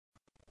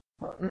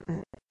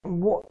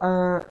वो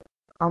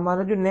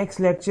हमारा जो नेक्स्ट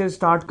लेक्चर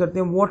स्टार्ट करते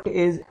हैं, what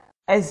is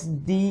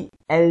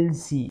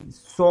SDLC,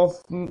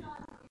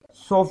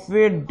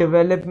 software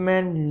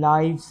development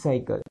life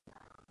cycle.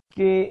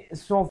 कि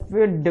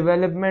सॉफ्टवेयर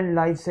डेवलपमेंट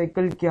लाइफ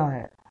साइकिल क्या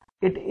है?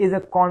 It is a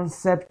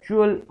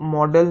conceptual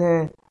model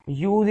है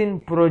यूज इन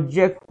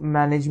प्रोजेक्ट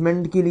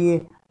मैनेजमेंट के लिए,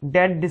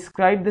 डेट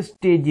डिस्क्राइब द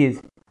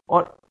स्टेजेस,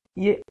 और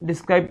ये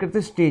डिस्क्राइब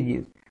करते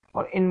स्टेजेस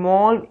और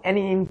इन्वॉल्व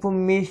एनी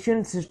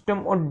इंफॉर्मेशन सिस्टम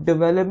और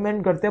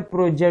डेवलपमेंट करते हैं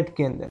प्रोजेक्ट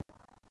के अंदर।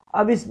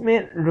 अब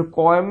इसमें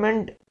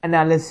रिक्वायरमेंट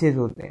एनालिसिस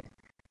होते हैं।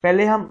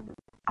 पहले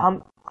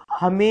हम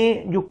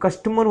हमें जो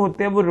कस्टमर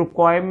होते हैं वो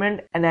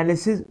रिक्वायरमेंट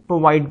एनालिसिस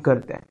प्रोवाइड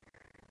करते हैं।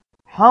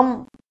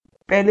 हम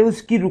पहले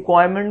उसकी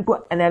रिक्वायरमेंट को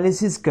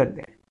एनालिसिस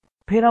करते हैं,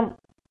 फिर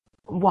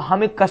वो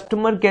हमें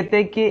कस्टमर कहते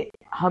हैं कि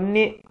हम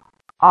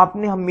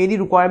मेरी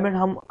रिक्वायरमेंट,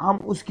 हम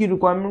उसकी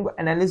रिक्वायरमेंट को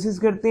एनालिसिस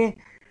करते हैं।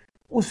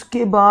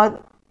 उसके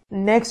बाद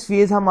नेक्स्ट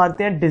फेज हम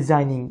आते हैं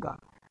डिज़ाइनिंग का।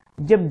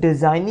 जब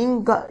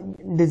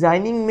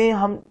डिज़ाइनिंग में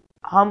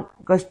हम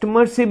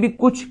कस्टमर से भी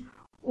कुछ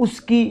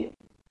उसकी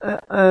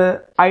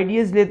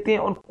आइडियाज़ लेते हैं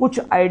और कुछ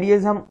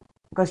आइडियाज़ हम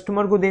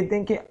कस्टमर को देते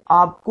हैं कि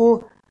आपको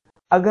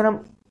अगर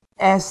हम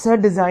ऐसा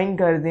डिज़ाइन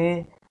कर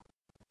दें,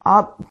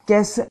 आप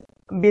कैसे।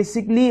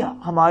 बेसिकली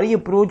हमारी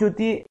अप्रोच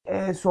होती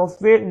है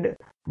सॉफ्टवेयर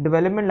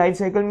डेवलपमेंट लाइफ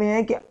साइकिल में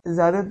है कि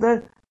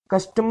ज़्यादातर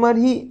कस्टमर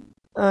ही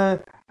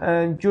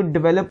जो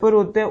डेवलपर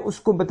होते हैं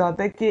उसको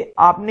बताता है कि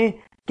आपने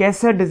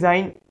कैसा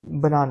डिज़ाइन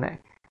बनाना है।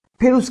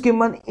 फिर उसके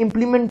बाद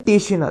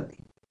इम्प्लीमेंटेशन आती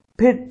है,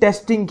 फिर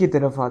टेस्टिंग की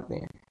तरफ आते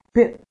हैं,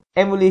 फिर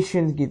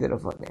एमुलेशन की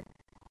तरफ आते हैं।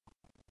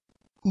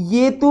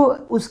 ये तो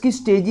उसकी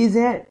स्टेजेस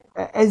हैं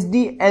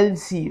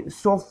SDLC,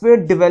 software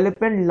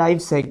development life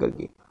cycle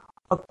की।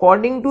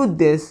 According to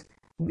this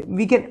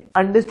we can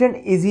understand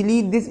easily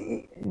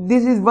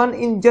this is one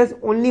in just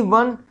only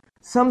one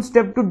some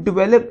step to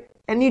develop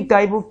any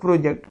type of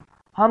project।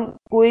 हम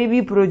कोई भी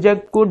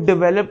प्रोजेक्ट को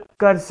डेवलप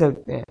कर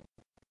सकते हैं।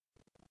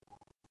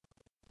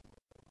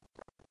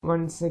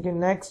 वन सेकेंड,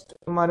 नेक्स्ट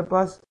हमारे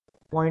पास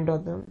point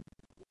आता है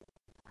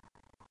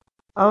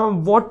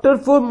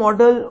वाटरफॉल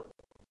मॉडल।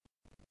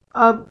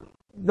 अब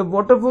the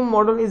waterfall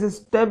model is a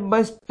step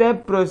by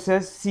step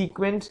process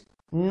sequence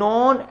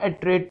non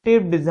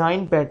iterative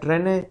design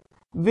pattern है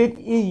which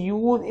is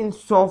used in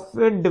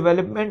software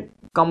development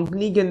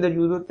company के अंदर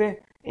यूज होते हैं,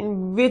 in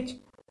which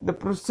the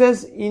process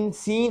is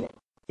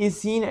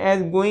seen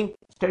as going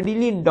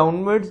steadily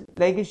downwards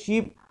like a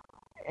sheep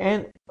and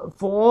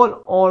fall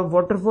or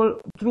waterfall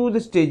through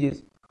the stages।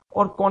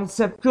 और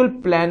conceptual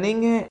planning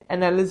है,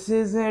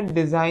 analysis है,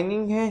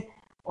 designing है,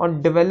 और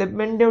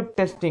development है, और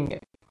testing है,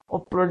 और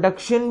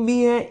production भी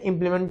है,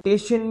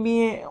 implementation भी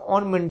है,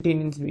 और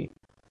maintenance भी।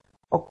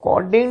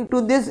 According to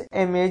this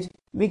image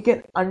we can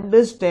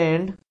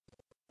understand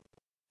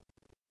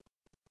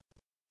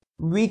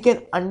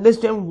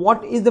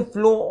what is the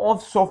flow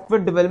of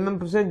software development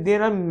process।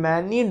 There are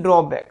many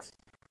drawbacks,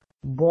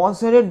 बहुत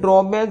सारे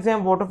drawbacks हैं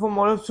waterfall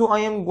model, so I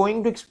am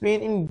going to explain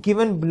in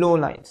given below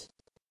lines।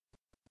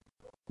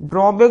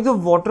 Drawbacks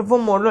of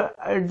waterfall model,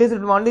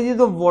 disadvantages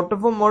of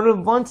waterfall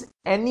model। Once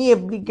any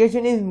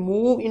application is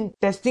moved in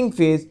testing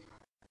phase,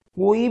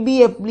 कोई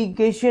भी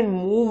application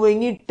move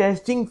होगी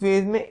testing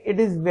phase में, it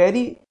is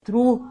very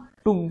through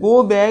to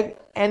go back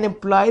and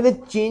apply the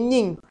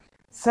changing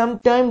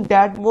sometime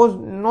that was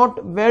not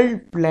well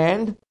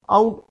planned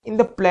out in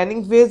the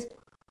planning phase।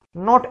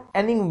 not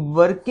any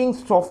working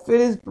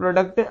software is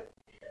produced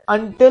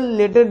until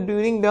later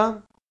during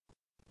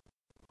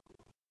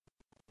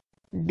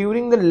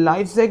the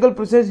life cycle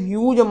process।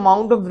 huge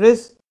amount of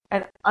risk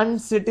and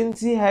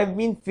uncertainty have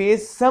been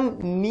faced। some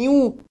new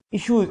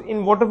issues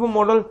in waterfall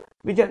model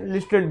which are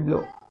listed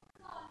below।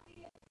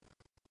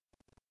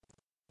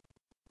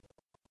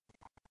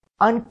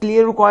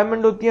 Unclear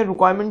requirement होती है,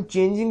 requirement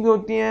changing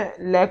होती है,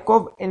 lack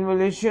of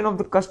involution of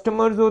the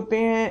customers होते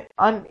हैं,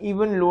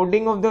 uneven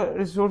loading of the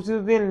resources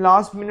होते हैं,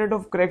 last minute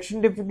of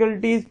correction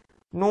difficulties,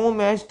 no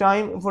match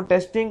time for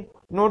testing,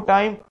 no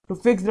time to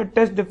fix the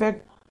test defect,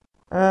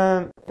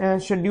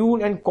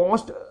 schedule and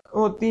cost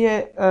होती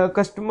है,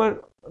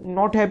 customer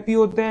not happy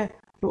होते हैं।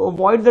 To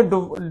avoid the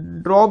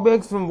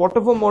drawbacks from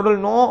waterfall model,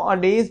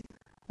 nowadays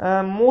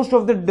most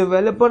of the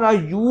developer are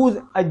use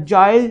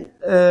agile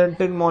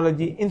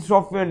technology in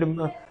software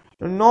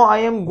development। now I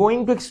am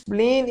going to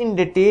explain in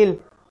detail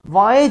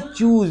why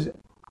choose।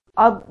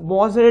 अब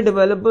बहुत सारे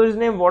developers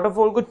ने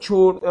waterfall को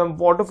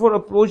waterfall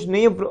approach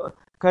नहीं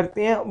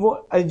करते हैं, वो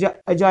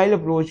agile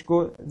approach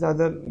को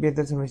ज़्यादा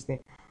बेहतर समझते हैं।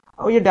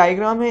 और ये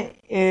डायग्राम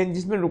है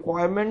जिसमें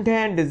रिक्वायरमेंट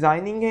है,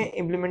 डिज़ाइनिंग है,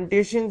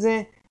 इम्प्लीमेंटेशन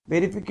है,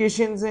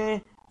 वेरिफिकेशन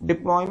है,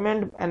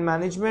 डिप्लॉयमेंट एंड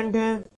मैनेजमेंट है,